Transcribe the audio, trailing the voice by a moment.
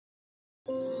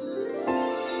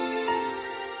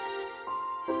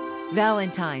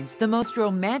Valentine's, the most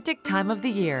romantic time of the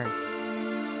year.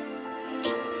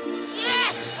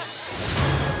 Yes!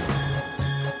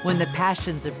 When the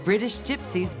passions of British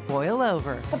gypsies boil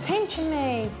over. Stop pinching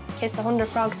me. Kiss 100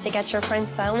 frogs to get your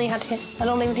prince. I don't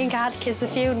even think I had to kiss a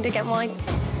few to get mine.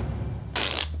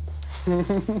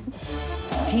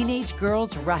 Teenage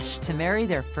girls rush to marry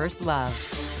their first love.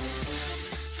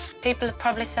 People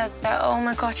probably says that, oh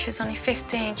my God, she's only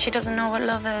 15. She doesn't know what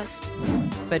love is.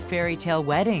 But fairy tale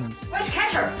weddings Where's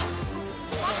Catcher?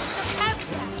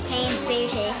 Payne's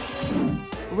Beauty.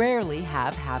 rarely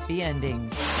have happy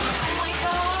endings. Oh my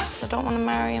God. I don't want to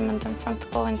marry him and then for him to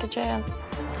go into jail.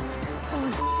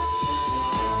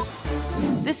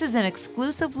 This is an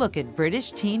exclusive look at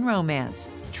British teen romance,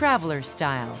 traveler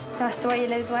style. That's the way you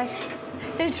lose weight.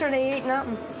 Literally eat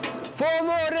nothing. 4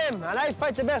 more of them, and I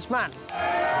fight the best man.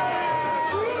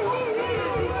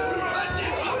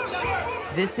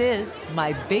 This is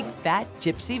My Big Fat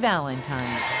Gypsy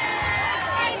Valentine.